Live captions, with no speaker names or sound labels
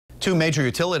Two major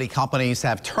utility companies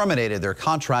have terminated their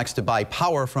contracts to buy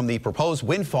power from the proposed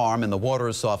wind farm in the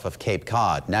waters off of Cape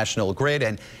Cod. National Grid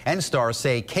and Enstar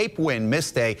say Cape Wind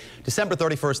missed a December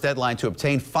 31st deadline to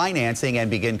obtain financing and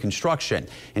begin construction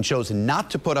and chose not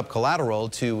to put up collateral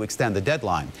to extend the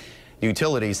deadline. The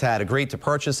utilities had agreed to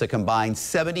purchase a combined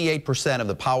 78% of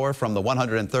the power from the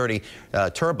 130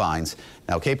 turbines.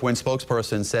 Now, Cape Wind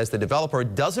spokesperson says the developer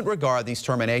doesn't regard these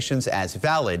terminations as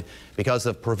valid because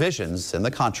of provisions in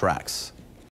the contracts.